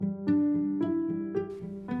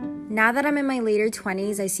Now that I'm in my later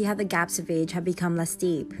 20s, I see how the gaps of age have become less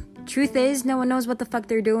deep. Truth is, no one knows what the fuck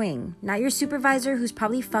they're doing. Not your supervisor who's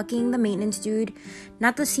probably fucking the maintenance dude.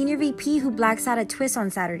 Not the senior VP who blacks out at Twist on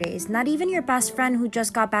Saturdays. Not even your best friend who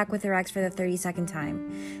just got back with her ex for the 32nd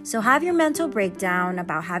time. So have your mental breakdown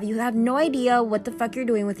about how you have no idea what the fuck you're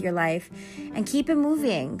doing with your life and keep it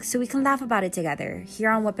moving so we can laugh about it together here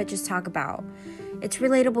on What Bitches Talk About. It's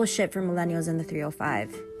relatable shit for millennials in the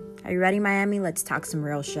 305. Are you ready, Miami? Let's talk some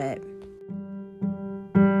real shit.